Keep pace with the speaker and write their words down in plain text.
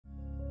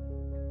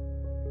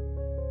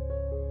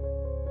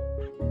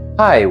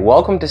Hi,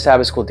 welcome to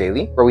Sabbath School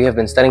Daily, where we have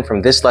been studying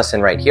from this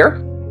lesson right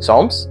here,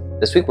 Psalms.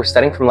 This week we're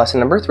studying from lesson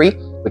number 3,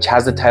 which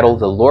has the title,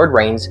 The Lord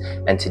Reigns,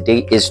 and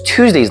today is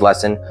Tuesday's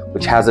lesson,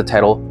 which has the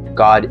title,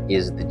 God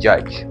is the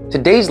Judge.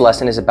 Today's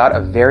lesson is about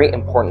a very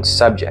important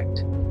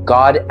subject,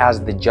 God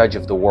as the Judge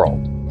of the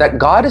world. That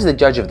God is the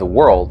Judge of the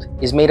world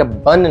is made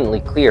abundantly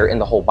clear in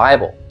the whole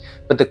Bible,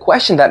 but the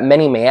question that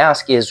many may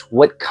ask is,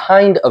 what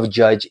kind of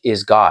judge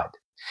is God?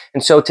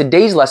 And so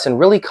today's lesson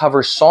really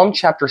covers Psalm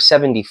chapter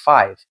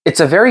 75. It's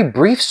a very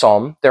brief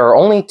psalm. There are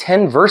only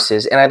 10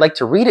 verses, and I'd like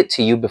to read it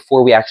to you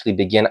before we actually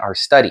begin our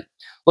study.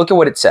 Look at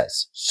what it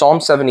says. Psalm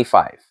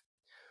 75.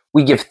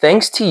 We give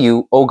thanks to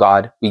you, O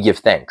God, we give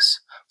thanks.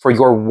 For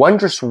your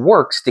wondrous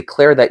works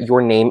declare that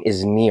your name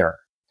is near.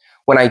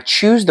 When I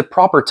choose the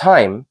proper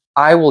time,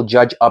 I will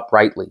judge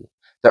uprightly.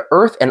 The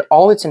earth and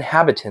all its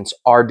inhabitants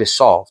are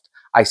dissolved.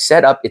 I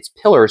set up its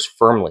pillars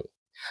firmly.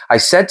 I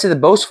said to the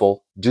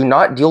boastful, do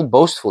not deal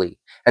boastfully,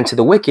 and to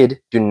the wicked,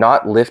 do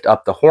not lift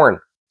up the horn.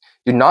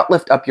 Do not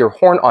lift up your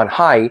horn on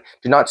high,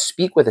 do not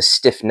speak with a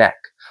stiff neck.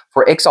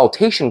 For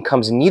exaltation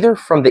comes neither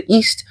from the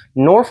east,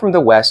 nor from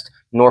the west,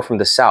 nor from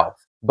the south.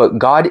 But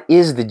God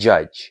is the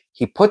judge.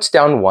 He puts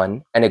down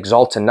one and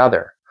exalts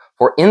another.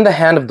 For in the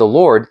hand of the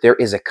Lord there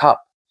is a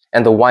cup,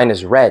 and the wine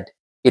is red.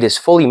 It is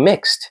fully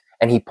mixed,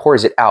 and he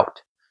pours it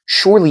out.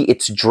 Surely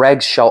its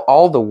dregs shall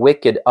all the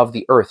wicked of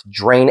the earth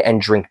drain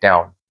and drink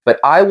down. But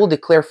I will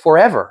declare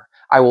forever,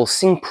 I will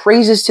sing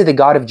praises to the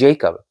God of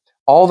Jacob.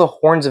 All the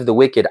horns of the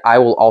wicked I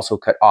will also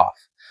cut off,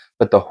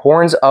 but the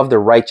horns of the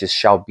righteous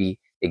shall be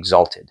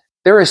exalted.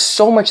 There is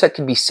so much that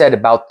could be said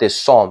about this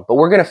psalm, but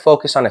we're going to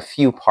focus on a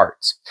few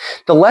parts.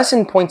 The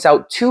lesson points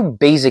out two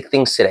basic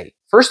things today.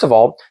 First of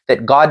all,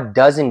 that God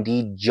does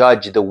indeed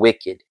judge the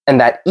wicked, and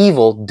that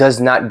evil does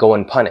not go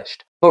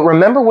unpunished. But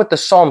remember what the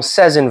psalm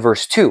says in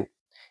verse 2.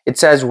 It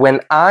says,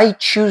 when I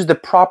choose the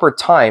proper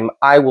time,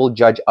 I will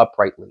judge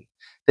uprightly.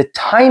 The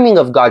timing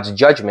of God's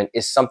judgment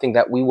is something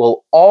that we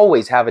will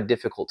always have a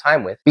difficult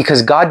time with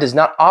because God does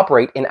not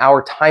operate in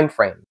our time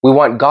frame. We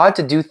want God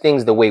to do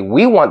things the way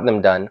we want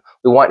them done.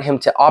 We want him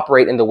to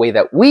operate in the way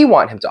that we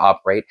want him to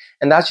operate,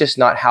 and that's just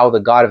not how the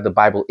God of the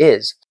Bible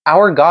is.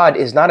 Our God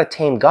is not a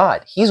tame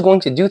God. He's going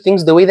to do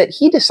things the way that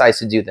he decides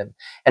to do them.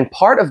 And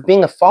part of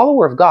being a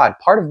follower of God,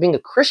 part of being a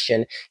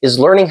Christian, is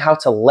learning how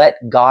to let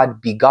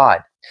God be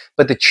God.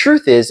 But the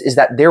truth is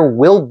that there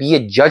will be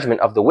a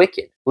judgment of the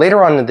wicked.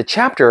 Later on in the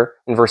chapter,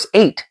 in verse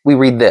 8, we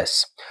read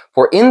this.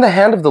 For in the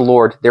hand of the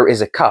Lord there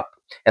is a cup,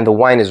 and the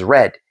wine is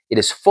red. It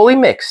is fully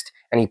mixed,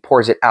 and he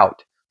pours it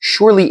out.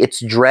 Surely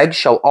its dregs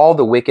shall all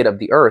the wicked of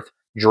the earth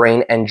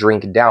drain and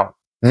drink down.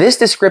 This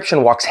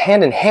description walks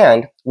hand in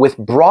hand with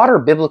broader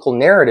biblical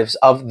narratives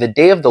of the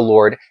day of the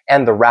Lord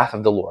and the wrath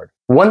of the Lord.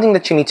 One thing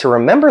that you need to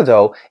remember,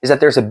 though, is that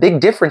there's a big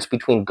difference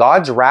between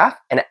God's wrath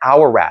and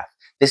our wrath.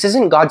 This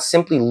isn't God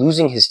simply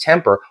losing his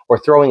temper or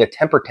throwing a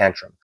temper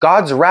tantrum.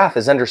 God's wrath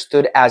is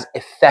understood as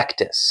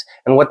effectus.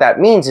 And what that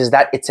means is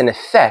that it's an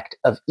effect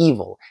of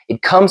evil.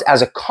 It comes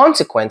as a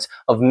consequence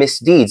of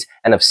misdeeds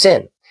and of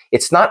sin.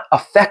 It's not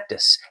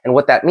affectus. And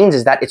what that means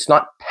is that it's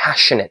not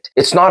passionate.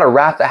 It's not a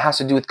wrath that has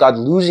to do with God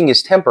losing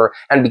his temper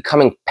and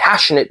becoming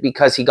passionate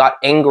because he got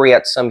angry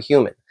at some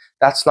human.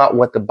 That's not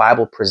what the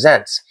Bible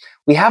presents.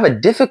 We have a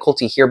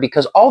difficulty here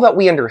because all that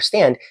we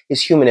understand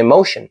is human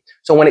emotion.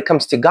 So when it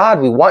comes to God,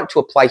 we want to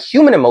apply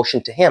human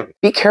emotion to him.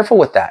 Be careful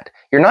with that.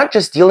 You're not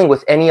just dealing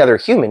with any other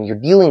human. You're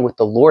dealing with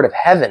the Lord of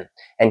heaven.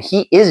 And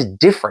he is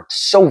different,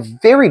 so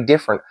very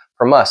different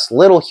from us,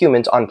 little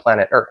humans on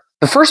planet Earth.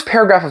 The first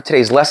paragraph of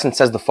today's lesson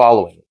says the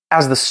following.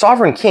 As the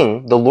sovereign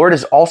king, the Lord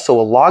is also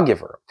a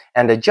lawgiver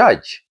and a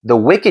judge. The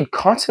wicked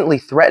constantly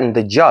threaten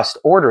the just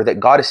order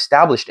that God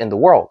established in the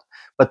world.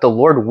 But the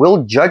Lord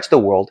will judge the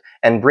world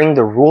and bring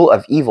the rule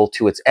of evil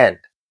to its end.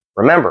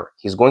 Remember,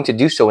 he's going to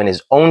do so in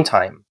his own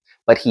time,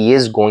 but he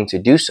is going to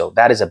do so.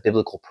 That is a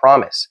biblical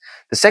promise.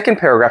 The second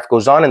paragraph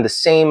goes on in the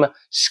same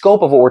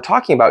scope of what we're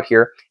talking about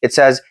here. It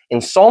says,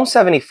 in Psalm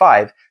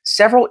 75,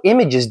 several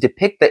images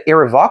depict the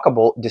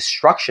irrevocable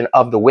destruction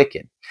of the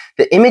wicked.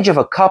 The image of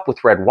a cup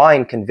with red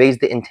wine conveys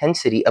the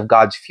intensity of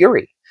God's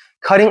fury.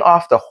 Cutting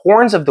off the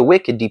horns of the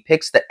wicked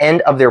depicts the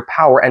end of their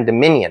power and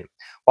dominion,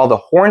 while the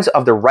horns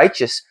of the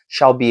righteous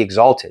shall be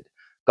exalted.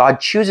 God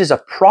chooses a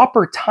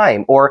proper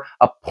time or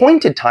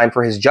appointed time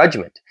for his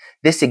judgment.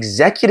 This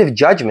executive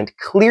judgment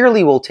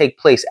clearly will take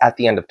place at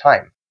the end of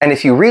time. And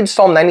if you read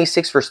Psalm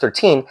 96 verse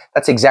 13,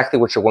 that's exactly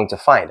what you're going to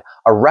find.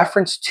 A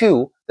reference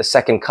to the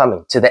second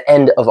coming, to the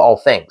end of all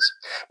things.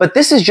 But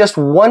this is just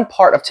one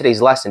part of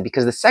today's lesson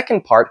because the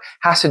second part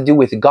has to do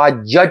with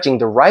God judging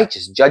the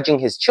righteous, judging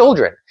his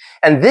children.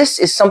 And this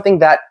is something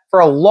that for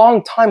a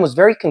long time was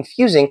very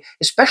confusing,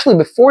 especially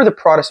before the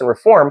Protestant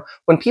Reform,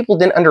 when people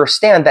didn't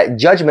understand that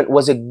judgment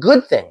was a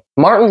good thing.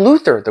 Martin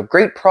Luther, the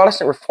great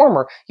Protestant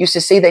reformer, used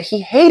to say that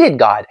he hated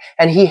God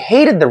and he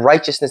hated the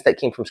righteousness that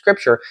came from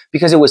Scripture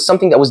because it was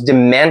something that was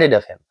demanded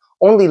of him.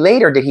 Only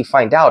later did he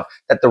find out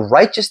that the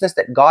righteousness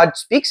that God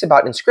speaks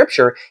about in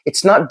Scripture,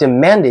 it's not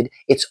demanded,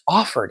 it's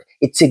offered,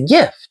 it's a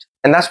gift.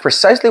 And that's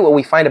precisely what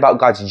we find about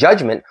God's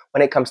judgment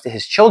when it comes to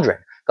his children.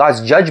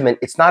 God's judgment,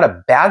 it's not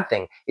a bad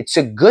thing. It's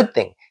a good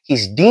thing.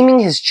 He's deeming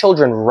his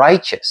children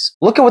righteous.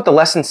 Look at what the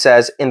lesson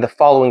says in the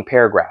following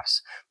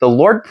paragraphs. The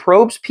Lord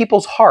probes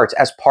people's hearts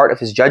as part of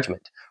his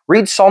judgment.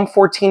 Read Psalm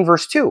 14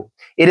 verse 2.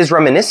 It is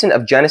reminiscent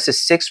of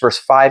Genesis 6 verse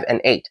 5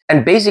 and 8.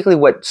 And basically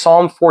what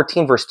Psalm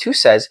 14 verse 2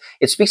 says,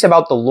 it speaks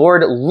about the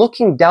Lord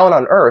looking down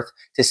on earth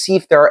to see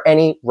if there are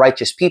any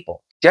righteous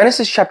people.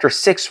 Genesis chapter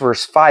 6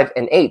 verse 5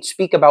 and 8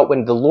 speak about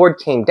when the Lord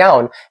came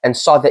down and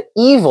saw the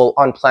evil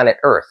on planet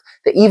earth,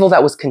 the evil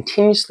that was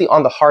continuously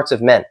on the hearts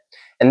of men.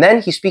 And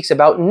then he speaks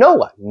about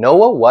Noah.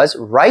 Noah was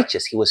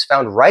righteous. He was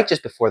found righteous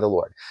before the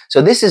Lord.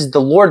 So this is the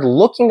Lord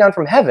looking down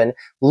from heaven,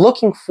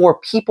 looking for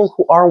people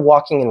who are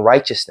walking in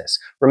righteousness.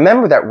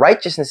 Remember that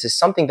righteousness is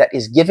something that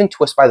is given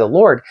to us by the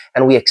Lord,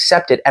 and we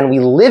accept it and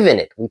we live in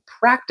it. We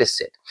practice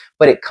it,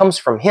 but it comes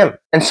from him.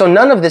 And so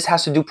none of this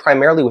has to do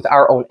primarily with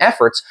our own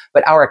efforts,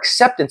 but our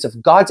acceptance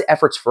of God's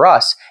efforts for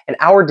us and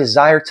our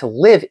desire to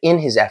live in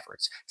his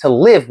efforts, to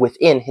live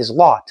within his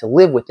law, to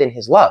live within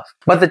his love.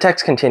 But the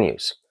text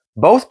continues.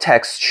 Both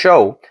texts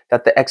show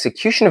that the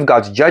execution of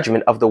God's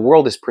judgment of the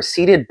world is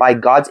preceded by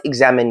God's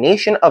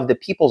examination of the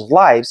people's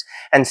lives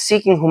and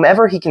seeking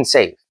whomever he can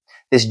save.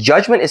 This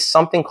judgment is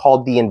something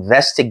called the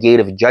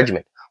investigative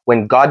judgment,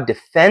 when God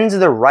defends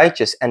the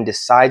righteous and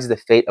decides the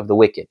fate of the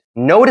wicked.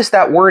 Notice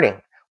that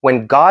wording,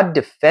 when God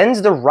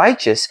defends the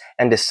righteous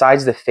and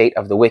decides the fate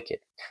of the wicked.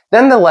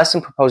 Then the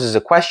lesson proposes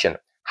a question.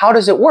 How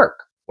does it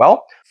work?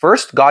 Well,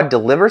 first, God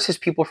delivers his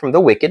people from the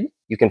wicked.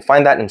 You can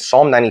find that in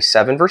Psalm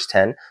 97 verse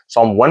 10,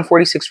 Psalm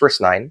 146 verse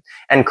 9,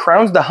 and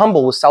crowns the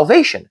humble with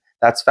salvation.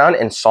 That's found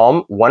in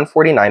Psalm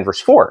 149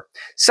 verse 4.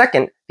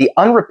 Second, the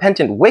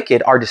unrepentant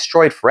wicked are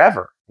destroyed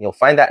forever. You'll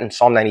find that in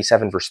Psalm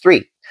 97 verse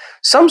 3.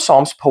 Some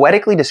psalms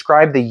poetically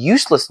describe the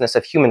uselessness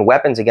of human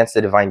weapons against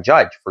the divine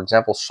judge. For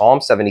example, Psalm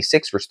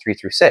 76 verse 3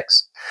 through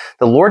 6.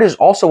 The Lord is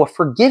also a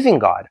forgiving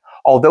God.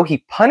 Although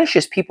he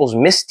punishes people's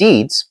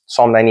misdeeds,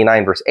 Psalm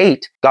 99 verse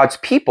 8, God's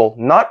people,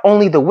 not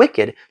only the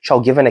wicked, shall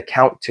give an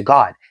account to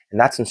God. And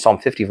that's in Psalm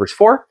 50 verse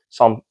 4,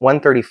 Psalm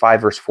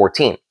 135 verse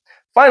 14.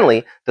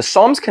 Finally, the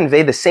Psalms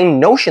convey the same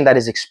notion that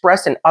is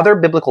expressed in other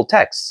biblical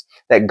texts,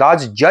 that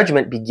God's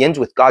judgment begins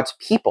with God's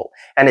people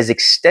and is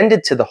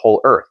extended to the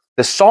whole earth.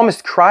 The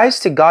psalmist cries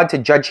to God to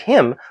judge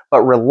him,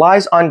 but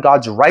relies on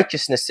God's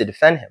righteousness to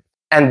defend him.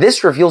 And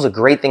this reveals a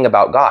great thing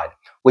about God,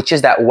 which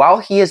is that while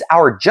he is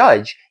our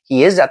judge,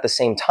 he is at the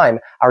same time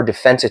our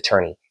defense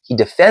attorney. He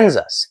defends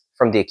us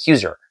from the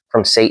accuser,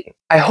 from Satan.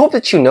 I hope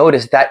that you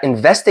notice that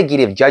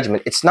investigative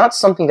judgment, it's not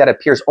something that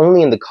appears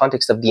only in the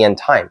context of the end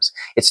times.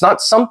 It's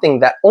not something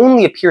that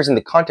only appears in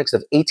the context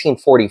of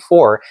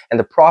 1844 and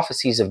the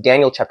prophecies of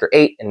Daniel chapter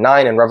 8 and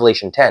 9 and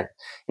Revelation 10.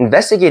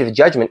 Investigative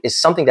judgment is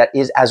something that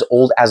is as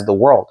old as the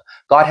world.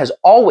 God has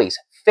always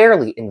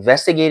fairly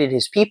investigated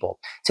his people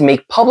to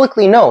make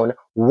publicly known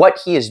what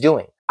he is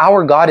doing.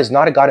 Our God is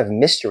not a God of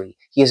mystery.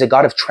 He is a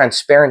God of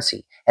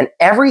transparency. And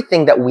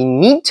everything that we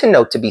need to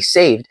know to be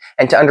saved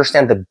and to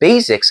understand the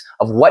basics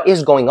of what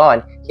is going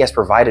on, he has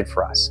provided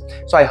for us.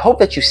 So I hope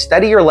that you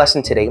study your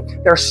lesson today.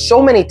 There are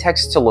so many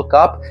texts to look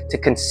up, to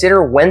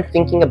consider when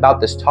thinking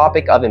about this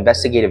topic of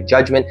investigative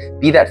judgment,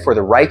 be that for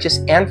the righteous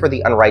and for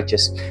the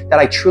unrighteous, that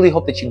I truly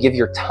hope that you give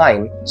your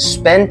time,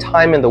 spend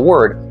time in the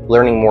Word,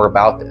 learning more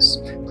about this.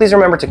 Please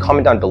remember to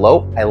comment down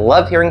below. I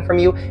love hearing from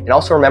you. And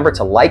also remember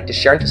to like, to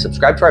share, and to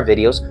subscribe to our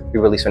videos. We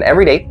release one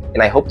every day.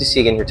 And I hope to see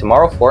you again here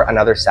tomorrow for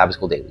another Sabbath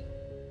School Daily.